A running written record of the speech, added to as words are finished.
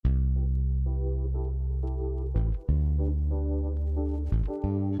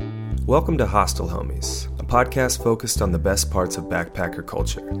Welcome to Hostel Homies, a podcast focused on the best parts of backpacker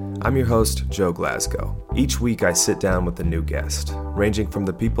culture. I'm your host, Joe Glasgow. Each week I sit down with a new guest, ranging from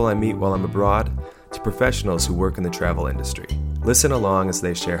the people I meet while I'm abroad to professionals who work in the travel industry. Listen along as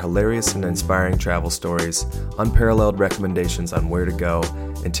they share hilarious and inspiring travel stories, unparalleled recommendations on where to go,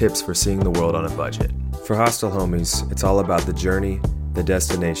 and tips for seeing the world on a budget. For Hostel Homies, it's all about the journey, the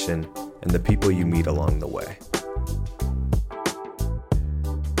destination, and the people you meet along the way.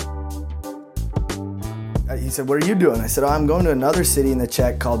 He said, "What are you doing?" I said, "Oh, I'm going to another city in the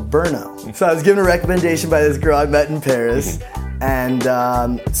Czech called Brno." So I was given a recommendation by this girl I met in Paris. And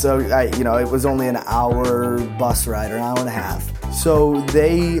it was only an hour bus ride, or an hour and a half. So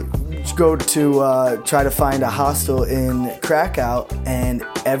they go to try to find a hostel in Krakow, and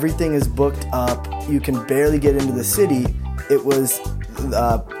everything is booked up. You can barely get into the city. It was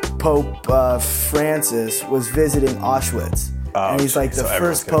Pope Francis was visiting Auschwitz. And he's like the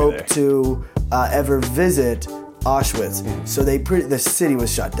first pope to ever visit Auschwitz. So the city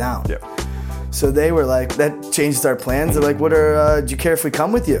was shut down. Yep. So they were like, that changed our plans. They're like, do you care if we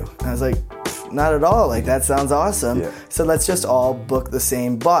come with you? And I was like, not at all. Like, that sounds awesome. Yeah. So let's just all book the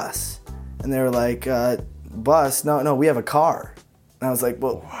same bus. And they were like, bus? No, we have a car. And I was like,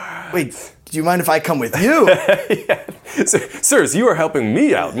 well, wait, do you mind if I come with you? Yeah. Sirs, you are helping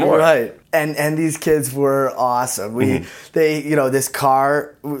me out more. Right. And these kids were awesome. This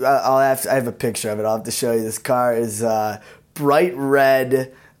car, I have a picture of it. I'll have to show you. This car is bright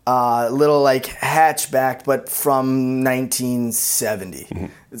red, little like hatchback, but from 1970.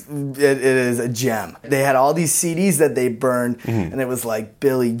 It is a gem. They had all these CDs that they burned, and it was like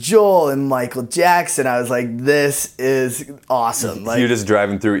Billy Joel and Michael Jackson. I was like, this is awesome. Like, you're just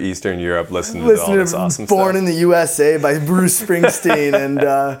driving through Eastern Europe listening to all this awesome stuff. Born in the USA by Bruce Springsteen.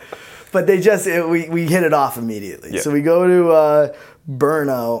 And but we hit it off immediately. Yeah. So we go to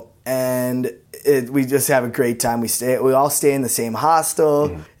Brno, and we just have a great time. We all stay in the same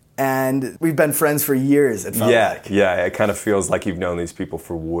hostel. And we've been friends for years, it felt like. Yeah, it kind of feels like you've known these people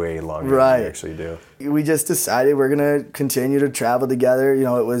for way longer than you actually do. We just decided we're going to continue to travel together. You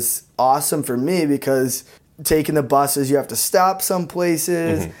know, it was awesome for me because taking the buses, you have to stop some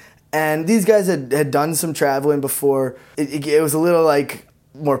places. And these guys had done some traveling before. It was a little like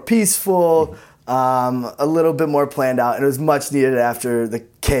more peaceful, a little bit more planned out. And it was much needed after the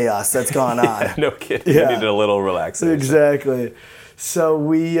chaos that's gone on. No kidding. You needed a little relaxation. Exactly. So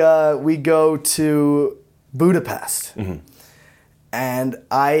we go to Budapest, and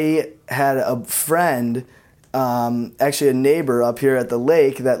I had a friend, actually a neighbor up here at the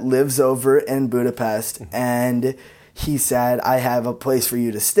lake that lives over in Budapest, and he said, "I have a place for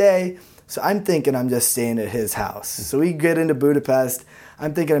you to stay." So I'm thinking I'm just staying at his house. So we get into Budapest.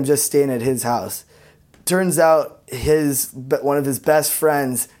 I'm thinking I'm just staying at his house. Turns out one of his best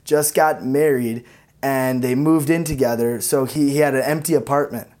friends just got married, and they moved in together, so he had an empty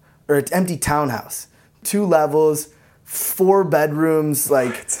apartment, or an empty townhouse. 2 levels, 4 bedrooms,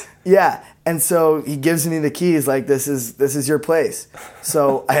 yeah. And so he gives me the keys, like, this is your place.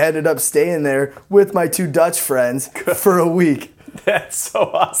 So I ended up staying there with my 2 Dutch friends for a week. That's so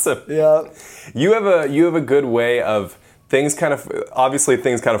awesome. Yeah. You have a good way of things kind of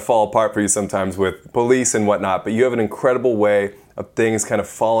fall apart for you sometimes with police and whatnot, but you have an incredible way of things kind of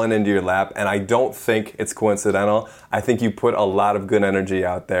falling into your lap, and I don't think it's coincidental. I think you put a lot of good energy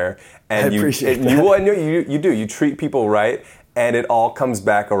out there, and I appreciate that. You do. You treat people right, and it all comes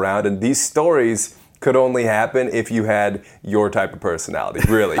back around. And these stories could only happen if you had your type of personality,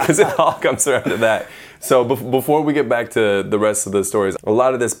 really, because it all comes around to that. So before we get back to the rest of the stories, a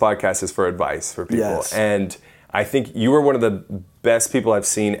lot of this podcast is for advice for people, yes. And I think you were one of the best people I've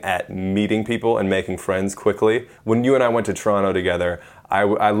seen at meeting people and making friends quickly. When you and I went to Toronto together,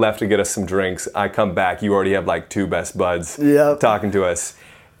 I left to get us some drinks. I come back, you already have like 2 best buds talking to us.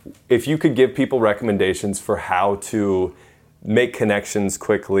 If you could give people recommendations for how to make connections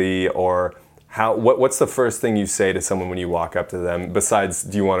quickly, or what's the first thing you say to someone when you walk up to them, besides,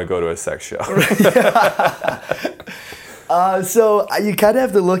 do you want to go to a sex show? So you kind of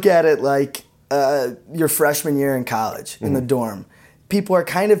have to look at it like your freshman year in college, in the dorm. People are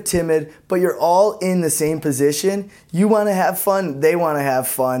kind of timid, but you're all in the same position. You want to have fun, they want to have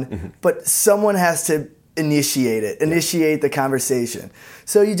fun, but someone has to initiate the conversation.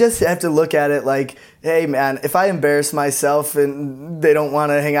 So you just have to look at it like, hey man, if I embarrass myself and they don't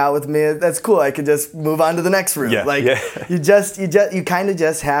want to hang out with me, that's cool. I could just move on to the next room. You kind of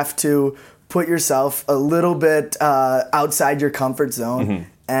just have to put yourself a little bit outside your comfort zone.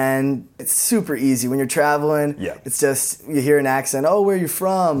 And it's super easy when you're traveling. Yeah. It's just, you hear an accent, oh, where are you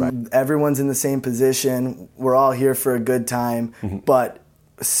from? Right. Everyone's in the same position. We're all here for a good time. But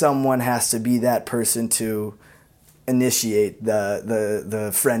someone has to be that person to initiate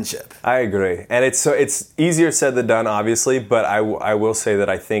the friendship. I agree, and it's easier said than done, obviously. But I will say that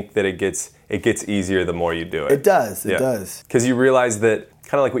I think that it gets easier the more you do it. It does. It does. Because you realize that,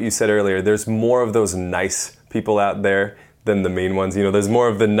 kind of like what you said earlier, there's more of those nice people out there than the mean ones. You know, there's more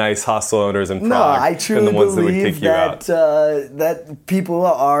of the nice hostel owners in Prague than the ones that would kick you out. That people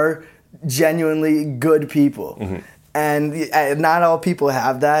are genuinely good people. Mm-hmm. And not all people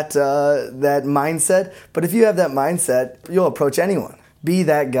have that mindset. But if you have that mindset, you'll approach anyone. Be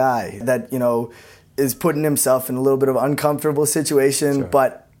that guy that, you know, is putting himself in a little bit of an uncomfortable situation, sure.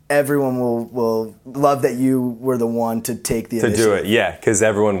 But everyone will love that you were the one to take the initiative. To do it, yeah, because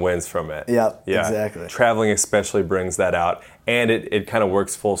everyone wins from it. Yep, yeah, exactly. Traveling especially brings that out. And it kind of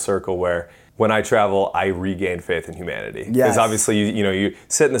works full circle where when I travel, I regain faith in humanity. Because yes. obviously, you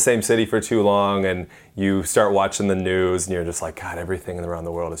sit in the same city for too long and you start watching the news and you're just like, God, everything around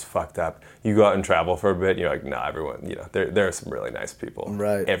the world is fucked up. You go out and travel for a bit and you're like, nah, everyone, there are some really nice people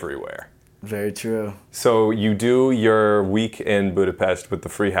right. everywhere. Very true. So you do your week in Budapest with the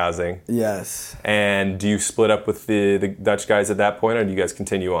free housing. Yes. And do you split up with the Dutch guys at that point, or do you guys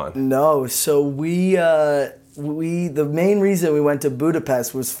continue on? No. So we the main reason we went to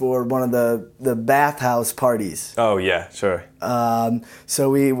Budapest was for one of the bathhouse parties. Oh yeah, sure. So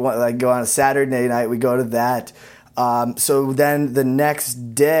we go on a Saturday night. We go to that. So then the next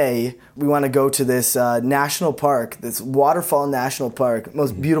day, we want to go to this national park, this Waterfall National Park,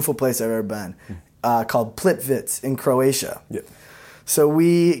 most beautiful place I've ever been, called Plitvice in Croatia. Yep. So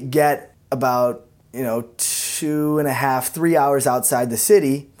we get about 2.5, 3 hours outside the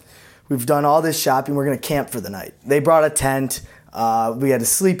city. We've done all this shopping. We're going to camp for the night. They brought a tent. We had a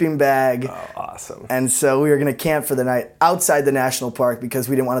sleeping bag. Oh, awesome. And so we were going to camp for the night outside the national park because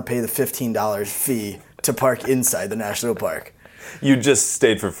we didn't want to pay the $15 fee to park inside the national park. You just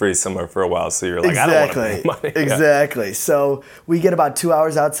stayed for free somewhere for a while, so you're like, exactly. I don't want to pay money. Exactly. Yeah. So we get about 2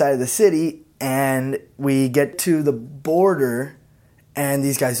 hours outside of the city, and we get to the border, and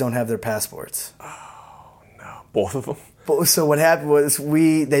these guys don't have their passports. Oh, no. Both of them? So what happened was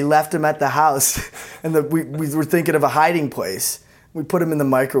they left them at the house, and we were thinking of a hiding place. We put them in the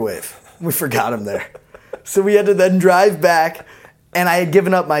microwave. We forgot them there. So we had to then drive back, and I had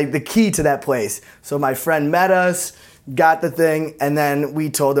given up the key to that place. So my friend met us, got the thing, and then we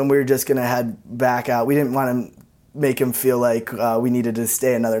told him we were just going to head back out. We didn't want to make him feel like we needed to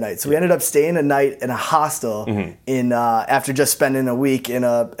stay another night. So we ended up staying a night in a hostel in after just spending a week in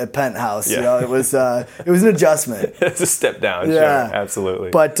a penthouse. Yeah. It was an adjustment. It's a step down, yeah. Sure, absolutely.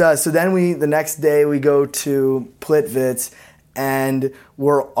 But so then the next day we go to Plitvice, and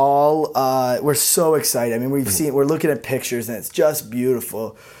we're so excited. I mean, we're looking at pictures, and it's just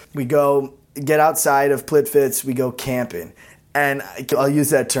beautiful. We get outside of Plitvice, we go camping, and I'll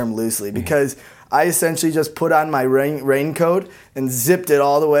use that term loosely because I essentially just put on my raincoat and zipped it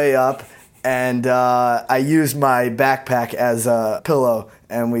all the way up, and I used my backpack as a pillow,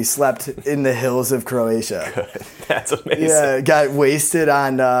 and we slept in the hills of Croatia. Good. That's amazing. Yeah, got wasted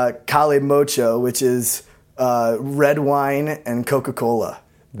on Kale Mocho, which is red wine and Coca-Cola.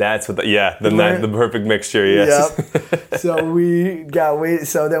 That's what the perfect mixture, yes. Yep. So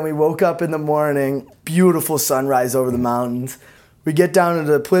then we woke up in the morning, beautiful sunrise over the mountains. We get down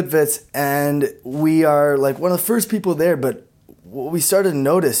to Plitvice, and we are like one of the first people there, but what we started to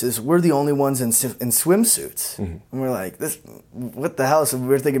notice is we're the only ones in swimsuits. Mm-hmm. And we're like, what the hell? So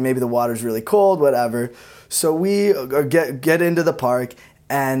we're thinking maybe the water's really cold, whatever. So we get into the park,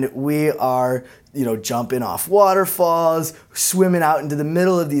 and we are, jumping off waterfalls, swimming out into the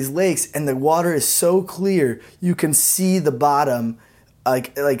middle of these lakes, and the water is so clear, you can see the bottom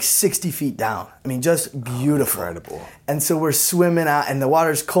like 60 feet down. I mean, just beautiful. Incredible. And so we're swimming out, and the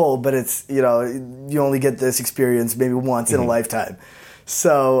water's cold, but it's, you only get this experience maybe once in a lifetime.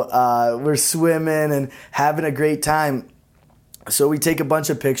 So we're swimming and having a great time. So we take a bunch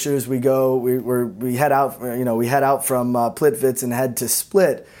of pictures. We head out from Plitvice and head to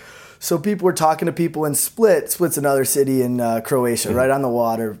Split. So we're talking to people in Split. Split's another city in Croatia, right on the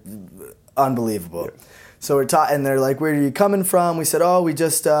water. Unbelievable. Yeah. So we're talking, and they're like, "Where are you coming from?" We said, "Oh, we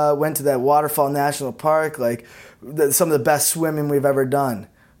just went to that Waterfall National Park. Like, some of the best swimming we've ever done.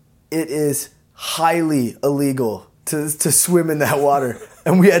 It is highly illegal to swim in that water,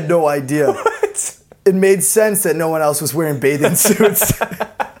 and we had no idea." What? It made sense that no one else was wearing bathing suits.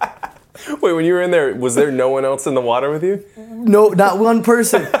 Wait, when you were in there, was there no one else in the water with you? No, not one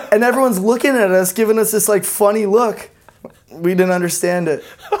person. And everyone's looking at us, giving us this funny look. We didn't understand it.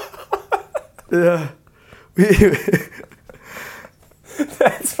 Yeah.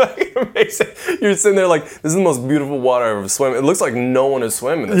 That's fucking amazing. You're sitting there like, this is the most beautiful water I've ever swim. It looks like no one has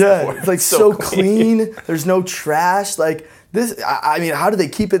swum in this before. It's like so clean. There's no trash. Like this, I mean, how do they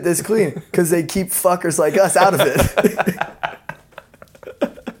keep it this clean? Because they keep fuckers like us out of it.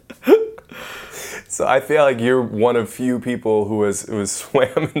 So I feel like you're one of few people who has swam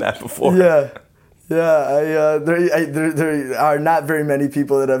in that before. Yeah. There are not very many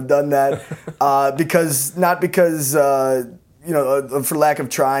people that have done that, not because for lack of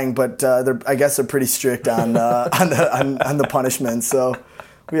trying, but I guess they're pretty strict on the punishment. So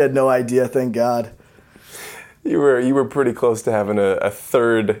we had no idea, thank God. You were pretty close to having a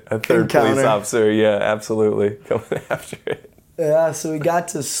third police officer. Yeah, absolutely, coming after it. Yeah, so we got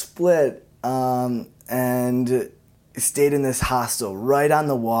to Split and stayed in this hostel right on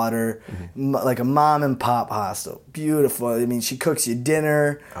the water, like a mom and pop hostel. Beautiful. I mean, she cooks you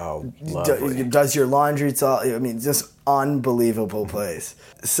dinner. Oh, lovely. Does your laundry. It's all. I mean, just unbelievable place.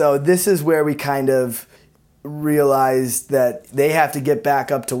 So this is where we kind of realized that they have to get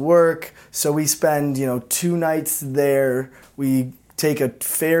back up to work. So we spend 2 nights there. We take a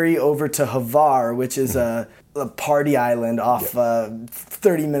ferry over to Hvar, which is a party island off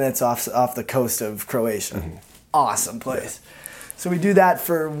 30 minutes off the coast of Croatia. Mm-hmm. Awesome place. Yeah. So we do that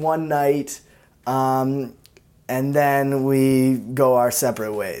for 1 night, and then we go our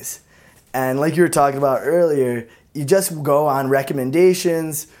separate ways. And like you were talking about earlier, you just go on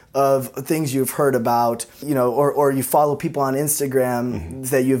recommendations of things you've heard about, or you follow people on Instagram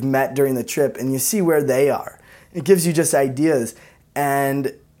that you've met during the trip, and you see where they are. It gives you just ideas.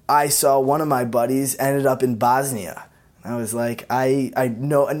 And I saw one of my buddies ended up in Bosnia. I was like, I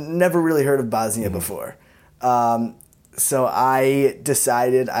never really heard of Bosnia before. So I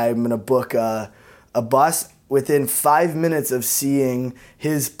decided I'm going to book a bus. Within 5 minutes of seeing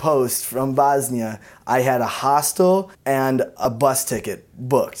his post from Bosnia, I had a hostel and a bus ticket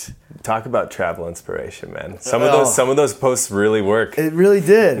booked. Talk about travel inspiration, man. Some of those posts really work. It really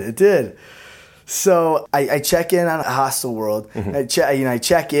did. It did. So I check in on Hostel World. Mm-hmm. I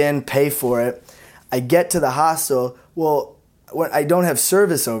check in, pay for it. I get to the hostel. Well, when I don't have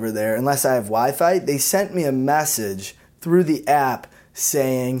service over there unless I have Wi-Fi. They sent me a message through the app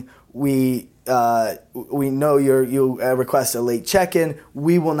saying we know you request a late check-in.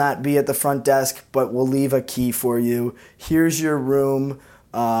 We will not be at the front desk, but we'll leave a key for you. Here's your room.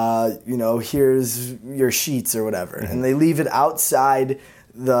 Here's your sheets or whatever. Mm-hmm. And they leave it outside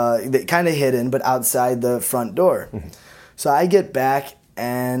they kind of hidden, but outside the front door. Mm-hmm. So I get back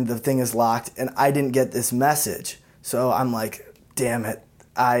and the thing is locked and I didn't get this message. So I'm like, damn it.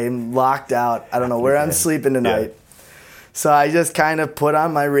 I'm locked out. I don't know where I'm sleeping tonight. Yeah. So I just kind of put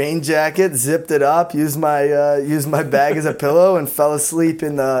on my rain jacket, zipped it up, used my bag as a pillow, and fell asleep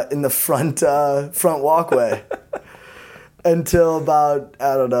in the front walkway until about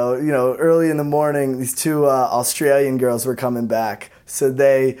early in the morning. These 2 Australian girls were coming back, so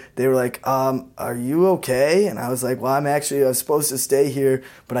they were like, "Are you okay?" And I was like, "Well, I was supposed to stay here,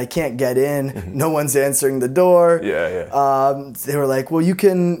 but I can't get in. No one's answering the door." Yeah. They were like, "Well,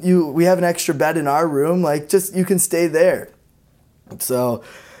 we have an extra bed in our room. Like, you can stay there." So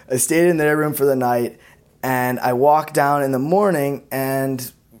I stayed in their room for the night, and I walked down in the morning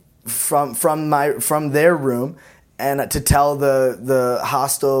and from their room and to tell the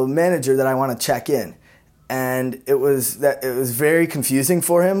hostel manager that I want to check in. And it was very confusing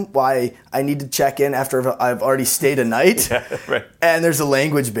for him why I need to check in after I've already stayed a night. Yeah, right. And there's a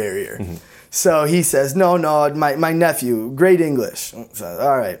language barrier. Mm-hmm. So he says, no, my nephew, great English. So,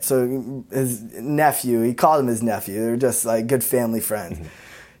 all right. So his nephew, he called him his nephew. They're just like good family friends. Mm-hmm.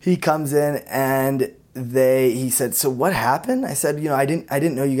 He comes in and he said, so what happened? I said, I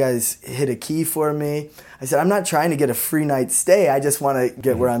didn't know you guys hid a key for me. I said, I'm not trying to get a free night stay. I just want to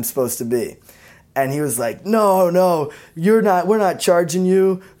get where I'm supposed to be. And he was like, no, we're not charging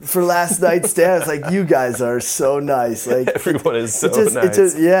you for last night's stay. I was like, you guys are so nice. Like everyone is so nice.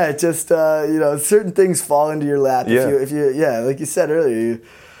 Certain things fall into your lap. Yeah. If you like you said earlier,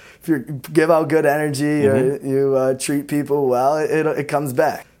 if you give out good energy or you treat people well, it comes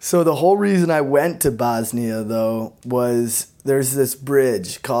back. So the whole reason I went to Bosnia, though, was there's this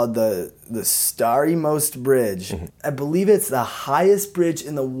bridge called the Stari Most Bridge. Mm-hmm. I believe it's the highest bridge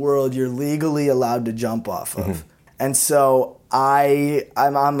in the world you're legally allowed to jump off of. Mm-hmm. And so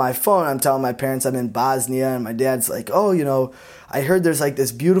I'm on my phone. I'm telling my parents I'm in Bosnia, and my dad's like, oh, I heard there's like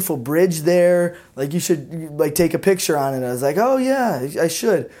this beautiful bridge there. Like you should like take a picture on it. I was like, oh yeah, I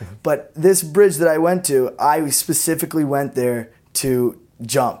should. Mm-hmm. But this bridge that I went to, I specifically went there to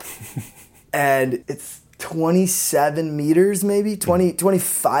jump. And it's 27 meters, maybe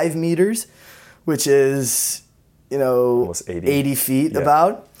 25 meters, which is almost 80 feet yeah.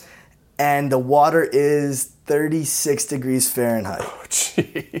 about, and the water is 36 degrees Fahrenheit. Oh,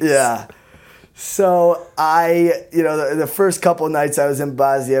 jeez. Yeah. So the first couple of nights I was in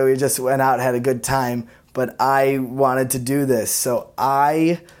Bosnia, we just went out and had a good time, but I wanted to do this. So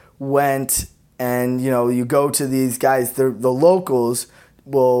I went and, you go to these guys, the locals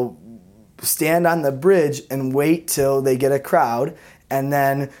will stand on the bridge and wait till they get a crowd, and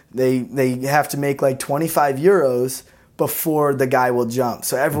then they have to make like 25 euros before the guy will jump.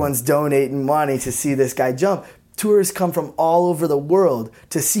 So everyone's donating money to see this guy jump. Tourists come from all over the world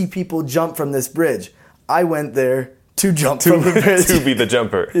to see people jump from this bridge. I went there to jump from the bridge. To be the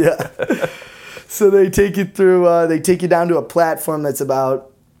jumper. Yeah. So they take you through, they take you down to a platform that's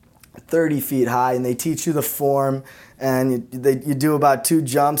about 30 feet high, and they teach you the form, and you do about 2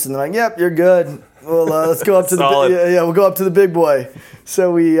 jumps, and they're like, yep, you're good. Well, let's go up to we'll go up to the big boy.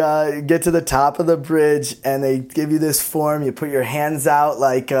 So we get to the top of the bridge, and they give you this form. You put your hands out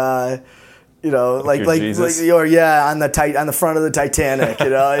like Jesus? or on the front of the Titanic.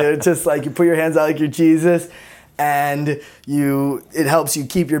 It's just like you put your hands out like you're Jesus, and it helps you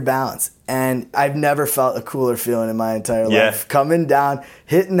keep your balance. And I've never felt a cooler feeling in my entire life. Coming down,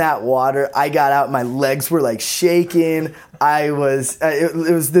 hitting that water, I got out, my legs were like shaking. It was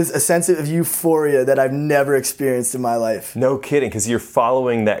a sense of euphoria that I've never experienced in my life. No kidding, because you're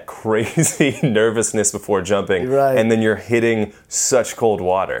following that crazy nervousness before jumping, right. And then you're hitting such cold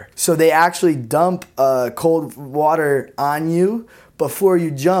water. So they actually dump cold water on you before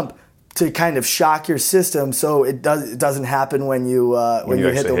you jump to kind of shock your system, so it doesn't happen when you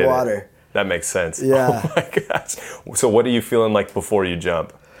hit the water. That makes sense. Yeah. Oh my gosh. So what are you feeling like before you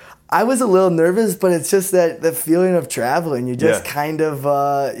jump? I was a little nervous, but it's just that the feeling of traveling. You just kind of,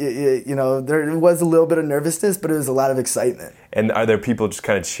 there was a little bit of nervousness, but it was a lot of excitement. And are there people just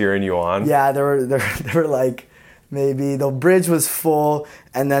kind of cheering you on? Yeah, there were like maybe the bridge was full,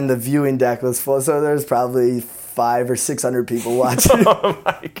 and then the viewing deck was full, so there was probably 500 or 600 people watching. Oh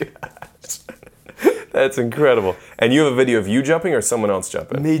my gosh. That's incredible. And you have a video of you jumping or someone else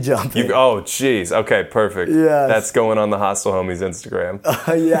jumping? Me jumping. Oh, jeez. Okay, perfect. Yes. That's going on the Hostel Homies Instagram.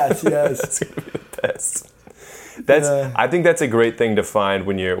 Yes. That's going to be the best. I think that's a great thing to find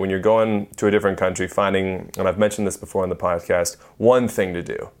when you're going to a different country, finding, and I've mentioned this before on the podcast, one thing to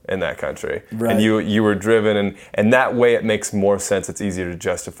do in that country. Right. And you were driven, and that way it makes more sense. It's easier to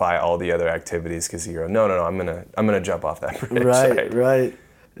justify all the other activities because you go, no, I'm gonna jump off that bridge. Right.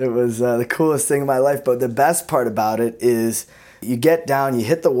 It was the coolest thing in my life. But the best part about it is you get down, you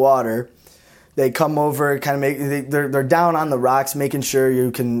hit the water. They come over, kind of they're down on the rocks, making sure you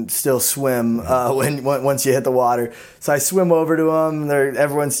can still swim once you hit the water. So I swim over to them.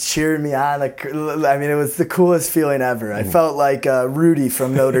 Everyone's cheering me on. It was the coolest feeling ever. I felt like Rudy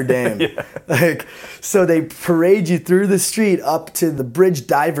from Notre Dame. So they parade you through the street up to the Bridge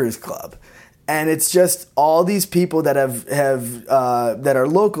Divers Club. And it's just all these people that that are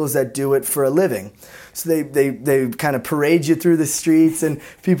locals that do it for a living. So they kind of parade you through the streets, and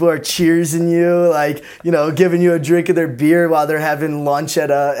people are cheersing you, giving you a drink of their beer while they're having lunch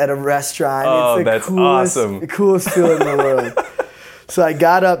at a restaurant. Oh, that's awesome! The coolest feeling in the world. So I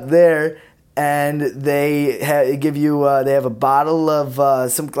got up there, and they have a bottle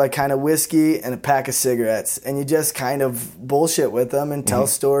of some kind of whiskey and a pack of cigarettes, and you just kind of bullshit with them and tell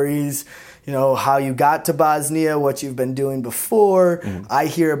stories. How you got to Bosnia, what you've been doing before. I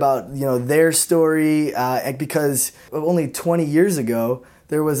hear about, their story because only 20 years ago,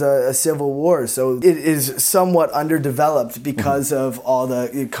 there was a civil war. So it is somewhat underdeveloped because of all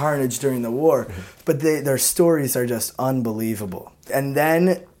the carnage during the war. But their stories are just unbelievable. And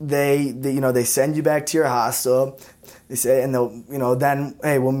then they send you back to your hostel. They say, and they'll, then,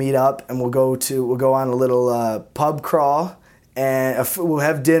 hey, we'll meet up and we'll go on a little pub crawl. And we'll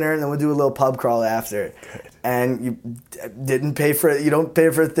have dinner, and then we'll do a little pub crawl after. Good. And you didn't pay for it. You don't pay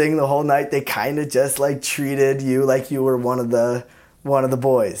for a thing the whole night. They kind of just treated you like you were one of the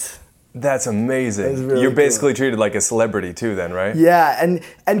boys. That's amazing. Really You're basically treated like a celebrity too, then, right? Yeah, and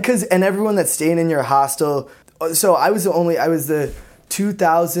everyone that's staying in your hostel. So I was the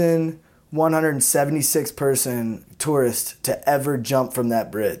 2,176 person tourist to ever jump from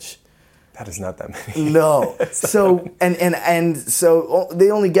that bridge. That is not that many. No. So and so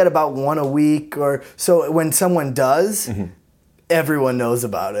they only get about one a week, or so. When someone does, everyone knows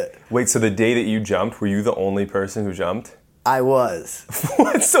about it. Wait, so the day that you jumped, were you the only person who jumped? I was.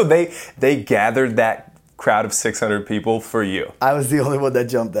 What? So they gathered that crowd of 600 people for you? I was the only one that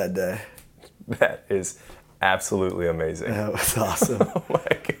jumped that day. That is absolutely amazing. Yeah, it was awesome. Oh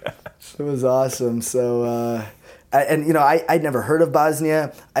my gosh. It was awesome. So And I'd never heard of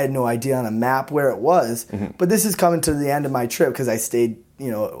Bosnia. I had no idea on a map where it was. Mm-hmm. But this is coming to the end of my trip because I stayed,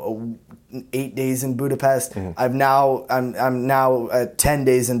 8 days in Budapest. Mm-hmm. I'm now at 10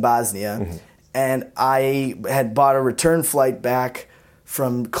 days in Bosnia, mm-hmm. and I had bought a return flight back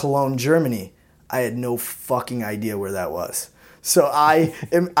from Cologne, Germany. I had no fucking idea where that was. So I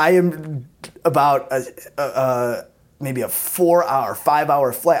am about maybe a 4-hour,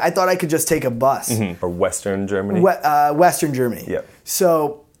 5-hour flight. I thought I could just take a bus. Mm-hmm. Or Western Germany? Western Germany. Yep.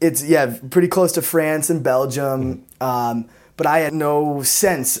 So it's, pretty close to France and Belgium. Mm-hmm. But I had no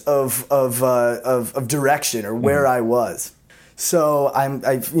sense of direction or where I was. So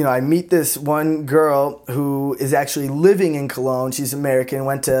I meet this one girl who is actually living in Cologne. She's American,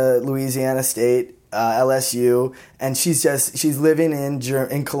 went to Louisiana State, LSU, and she's living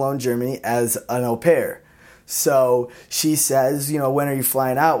in Cologne, Germany as an au pair. So she says, when are you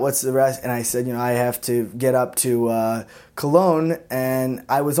flying out? What's the rest? And I said, I have to get up to Cologne, and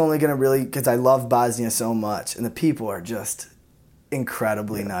I was only going to because I love Bosnia so much, and the people are just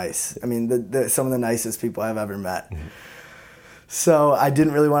incredibly nice. I mean, some of the nicest people I've ever met. Mm-hmm. So I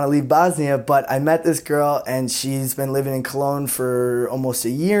didn't really want to leave Bosnia, but I met this girl, and she's been living in Cologne for almost a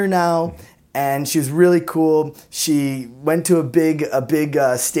year now. Mm-hmm. And she was really cool. She went to a big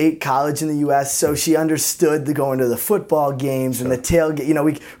state college in the U.S., so she understood going to the football games and the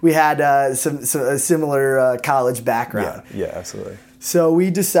tailgate. We had a similar college background. Yeah, absolutely. So we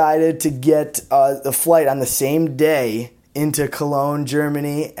decided to get the flight on the same day into Cologne,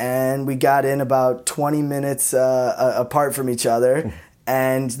 Germany, and we got in about 20 minutes apart from each other.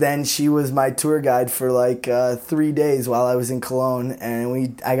 And then she was my tour guide for 3 days while I was in Cologne,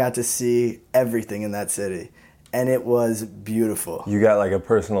 and I got to see everything in that city, and it was beautiful. You got a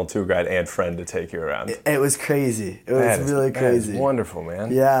personal tour guide and friend to take you around. It was crazy. It was really crazy. That is wonderful,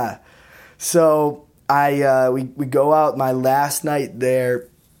 man. Yeah. So we go out my last night there,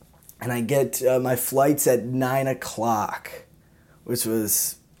 and I get my flight's at 9 o'clock, which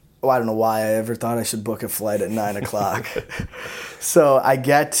was... Oh, I don't know why I ever thought I should book a flight at 9 o'clock. So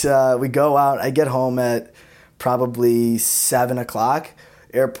we go out, I get home at probably 7 o'clock.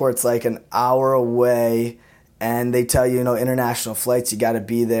 Airport's an hour away, and they tell you, international flights, you got to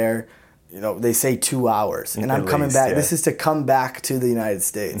be there. They say 2 hours. And I'm coming back. Yeah. This is to come back to the United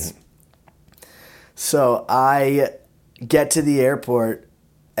States. Mm-hmm. So I get to the airport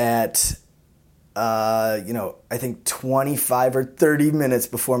at... I think 25 or 30 minutes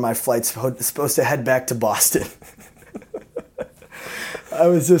before my flight's supposed to head back to Boston. I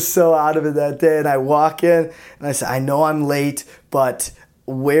was just so out of it that day, and I walk in, and I say, I know I'm late, but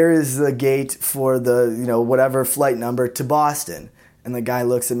where is the gate for the, whatever flight number to Boston? And the guy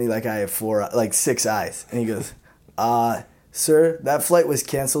looks at me like I have 6 eyes, and he goes, sir, that flight was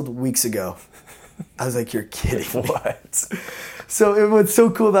canceled weeks ago. I was like, you're kidding me. What? So what's so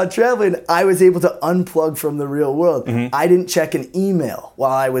cool about traveling, I was able to unplug from the real world. Mm-hmm. I didn't check an email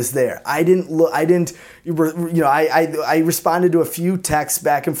while I was there. I responded to a few texts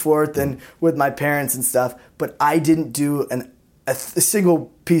back and forth and with my parents and stuff, but I didn't do a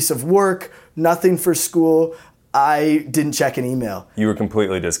single piece of work, nothing for school. I didn't check an email. You were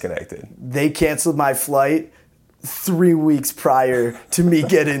completely disconnected. They canceled my flight 3 weeks prior to me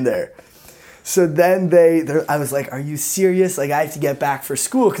getting there. So then I was like, are you serious? I have to get back for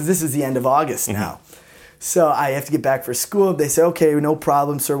school because this is the end of August now. Mm-hmm. So I have to get back for school. They said, okay, no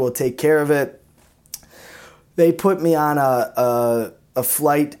problem, sir. We'll take care of it. They put me on a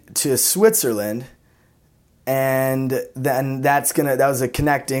flight to Switzerland, and then that was a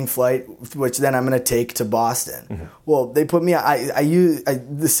connecting flight, which then I'm going to take to Boston. Mm-hmm. Well, they put me on, I use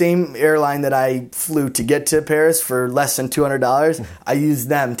the same airline that I flew to get to Paris for less than $200. Mm-hmm. I used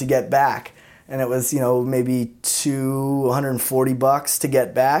them to get back. And it was, maybe $240 to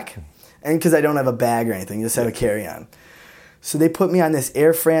get back. And because I don't have a bag or anything, just have a carry-on. So they put me on this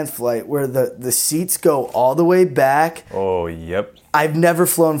Air France flight where the seats go all the way back. Oh, yep. I've never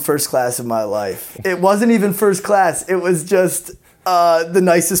flown first class in my life. It wasn't even first class. It was just the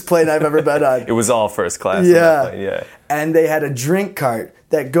nicest plane I've eever been on. It was all first class. Yeah. Yeah. And they had a drink cart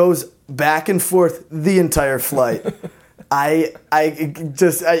that goes back and forth the entire flight. I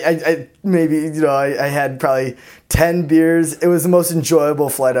had probably 10 beers. It was the most enjoyable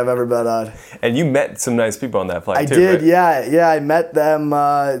flight I've ever been on. And you met some nice people on that flight too, I did, right? yeah. I met them.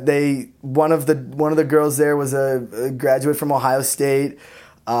 One of the girls there was a graduate from Ohio State.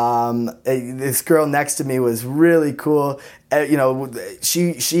 This girl next to me was really cool.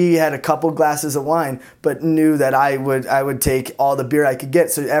 She had a couple glasses of wine, but knew that I would take all the beer I could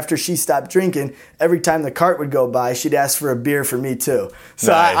get. So after she stopped drinking, every time the cart would go by, she'd ask for a beer for me too.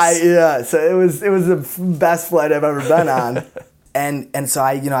 So nice. So it was the best flight I've ever been on. And so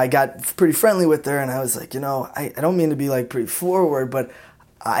I got pretty friendly with her, and I was like, I don't mean to be like pretty forward, but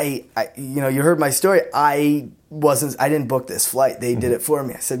I you heard my story. I didn't book this flight. They did it for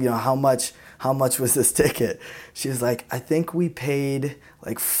me. I said, how much was this ticket? She was like, I think we paid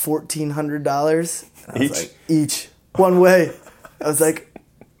like $1,400. Each? Like, each. One way. I was like,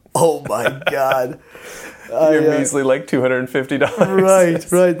 oh my God. You're measly like $250. Right.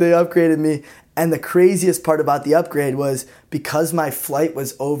 They upgraded me. And the craziest part about the upgrade was because my flight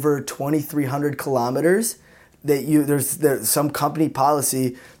was over 2,300 kilometers, that there's some company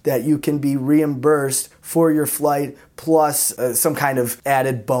policy that you can be reimbursed for your flight plus some kind of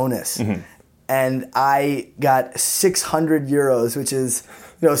added bonus. Mm-hmm. And I got 600 euros, which is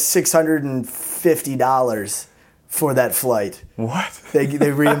 $650 for that flight. What?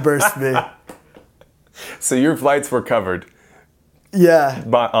 They reimbursed me. So your flights were covered. Yeah.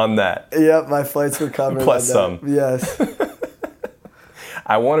 On that. Yep, my flights were covered. Plus some. Yes.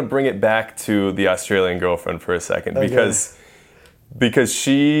 I want to bring it back to the Australian girlfriend for a second, because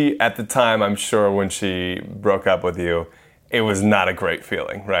she, at the time, I'm sure when she broke up with you, it was not a great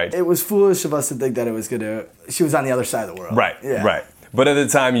feeling, right? It was foolish of us to think that it was she was on the other side of the world. Right, yeah. Right. But at the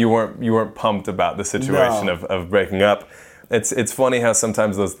time, you weren't pumped about the situation of breaking up. It's funny how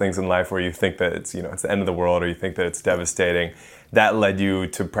sometimes those things in life where you think that it's the end of the world, or you think that it's devastating, that led you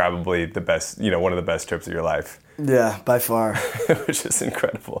to probably the best, one of the best trips of your life. Yeah, by far. Which is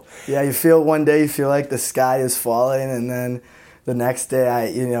incredible. Yeah, one day you feel like the sky is falling, and then the next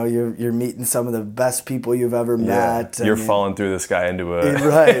day, you're meeting some of the best people you've ever met. You're falling through the sky into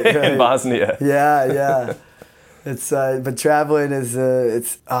right. in Bosnia. Yeah. It's but traveling is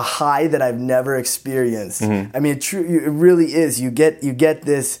it's a high that I've never experienced. Mm-hmm. I mean, it really is. You get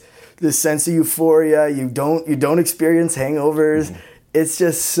this sense of euphoria. You don't experience hangovers. Mm-hmm. It's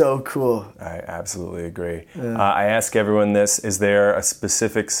just so cool. I absolutely agree. Yeah. I ask everyone this: is there a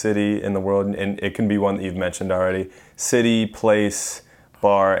specific city in the world, and it can be one that you've mentioned already, city, place,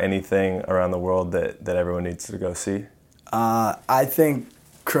 bar, anything around the world that everyone needs to go see? I think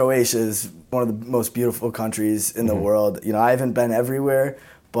Croatia is one of the most beautiful countries in the world. I haven't been everywhere,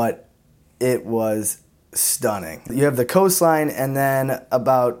 but it was stunning. You have the coastline, and then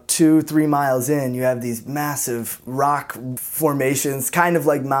about 2-3 miles in, you have these massive rock formations, kind of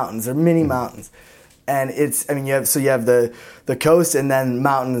like mountains or mini mountains. And you have the coast and then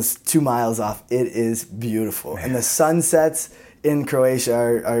mountains 2 miles off. It is beautiful. Man. And the sunsets in Croatia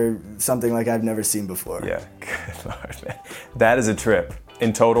are something like I've never seen before. Yeah, good Lord, man. That is a trip.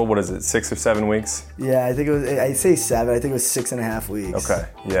 In total, what is it, 6 or 7 weeks? Yeah, I think it was, I'd say 7. I think it was 6.5 weeks. Okay,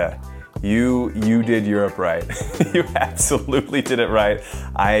 yeah. You did Europe right. You absolutely did it right.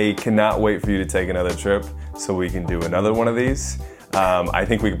 I cannot wait for you to take another trip so we can do another one of these. I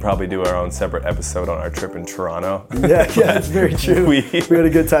think we could probably do our own separate episode on our trip in Toronto. Yeah, that's very true. We had a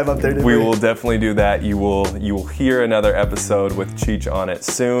good time up there, didn't we? We will definitely do that. You will hear another episode with Cheech on it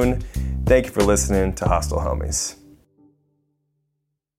soon. Thank you for listening to Hostile Homies.